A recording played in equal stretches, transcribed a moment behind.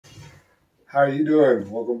How are you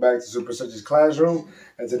doing? Welcome back to Super Such's Classroom.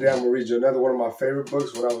 And today I'm gonna read you another one of my favorite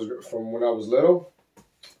books when I was little.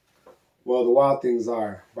 Well, The Wild Things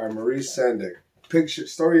Are by Maurice Sendak.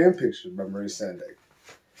 Story and pictures by Maurice Sendak.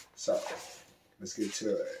 So let's get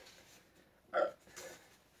to it.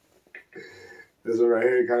 This one right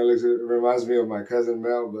here kind of reminds me of my cousin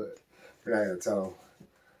Mel, but we're not gonna tell him.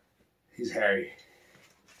 He's hairy.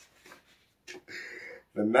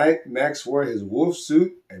 The night Max wore his wolf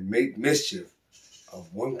suit and made mischief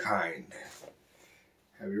of one kind.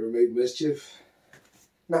 Have you ever made mischief?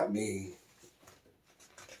 Not me.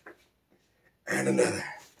 And another.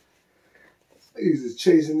 He's just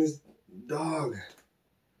chasing this dog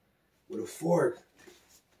with a fork.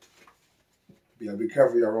 Be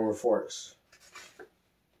careful, y'all run with forks.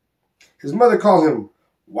 His mother called him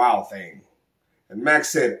Wild Thing, and Max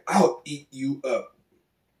said, "I'll eat you up."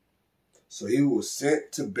 So he was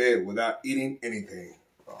sent to bed without eating anything.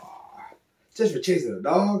 Aww. Just for chasing a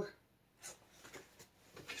dog?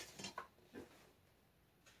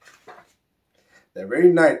 That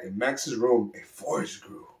very night in Max's room, a forest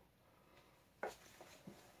grew.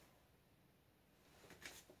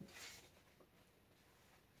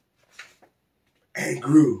 And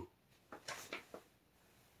grew.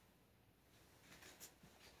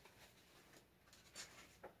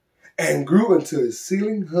 And grew until his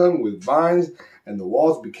ceiling hung with vines and the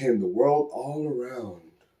walls became the world all around.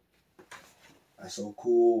 That's so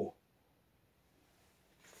cool.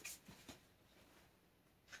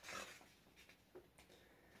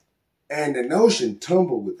 And an ocean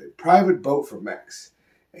tumbled with a private boat for Max,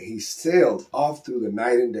 and he sailed off through the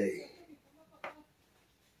night and day.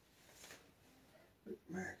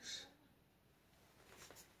 Max.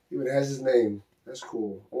 Even has his name. That's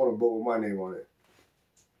cool. I want a boat with my name on it.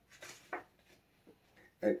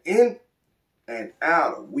 And in and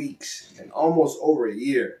out of weeks and almost over a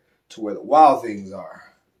year to where the wild things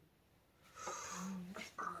are.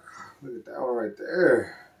 Look at that one right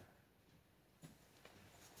there.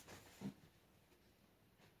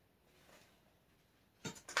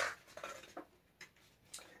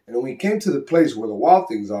 And when we came to the place where the wild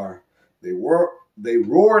things are, they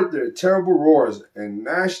roared their terrible roars and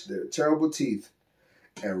gnashed their terrible teeth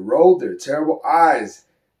and rolled their terrible eyes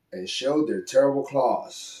and showed their terrible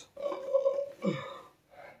claws. I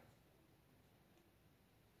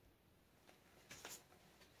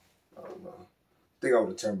don't know. I think I would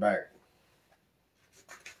have turned back.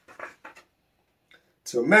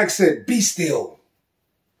 So Max said, "Be still,"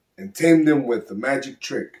 and tamed them with the magic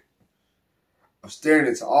trick of staring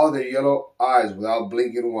into all their yellow eyes without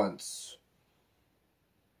blinking once.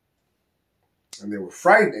 And they were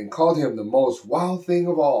frightened and called him the most wild thing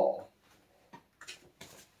of all.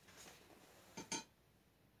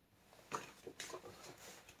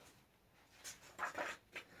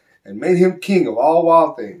 And made him king of all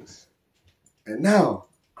wild things. And now,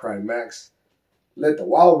 cried Max, let the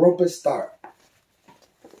wild rumpus start.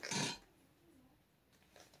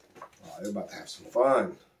 Oh, they're about to have some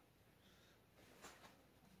fun.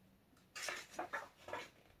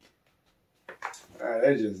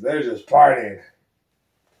 They're just partying.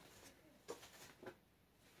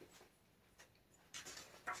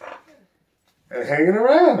 And hanging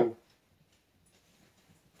around.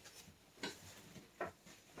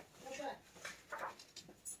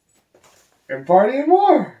 And partying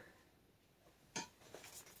more.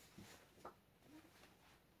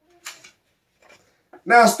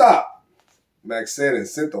 Now stop, Max said, and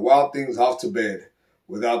sent the wild things off to bed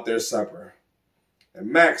without their supper.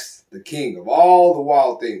 And Max, the king of all the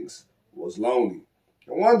wild things, was lonely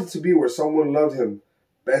and wanted to be where someone loved him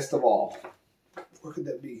best of all. Where could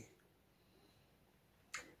that be?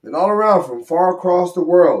 Then all around from far across the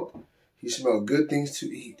world, he smelled good things to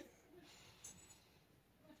eat.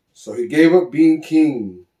 So he gave up being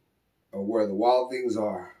king of where the wild things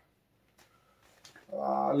are.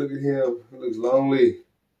 Ah, look at him. He looks lonely.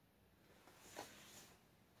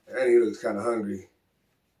 And he looks kind of hungry.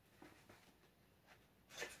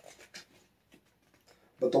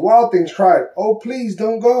 But the wild things cried, "Oh, please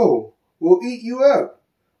don't go. We'll eat you up.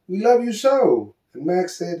 We love you so." And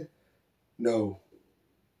Max said, "No."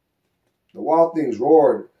 The wild things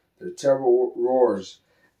roared their terrible roars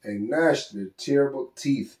and gnashed their terrible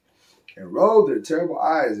teeth and rolled their terrible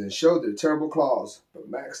eyes and showed their terrible claws. But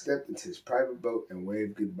Max stepped into his private boat and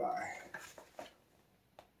waved goodbye.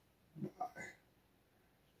 Bye.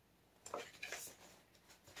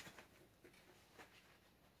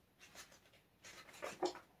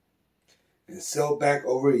 And sailed back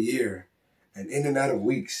over a year and in and out of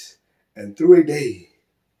weeks and through a day.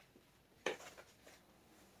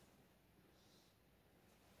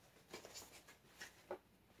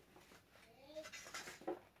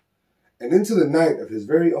 and into the night of his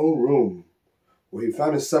very own room, where he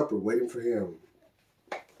found his supper waiting for him.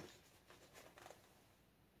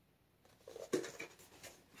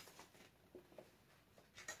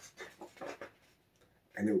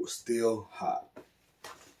 And it was still hot.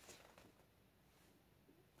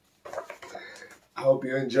 I hope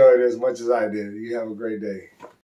you enjoyed it as much as I did. You have a great day.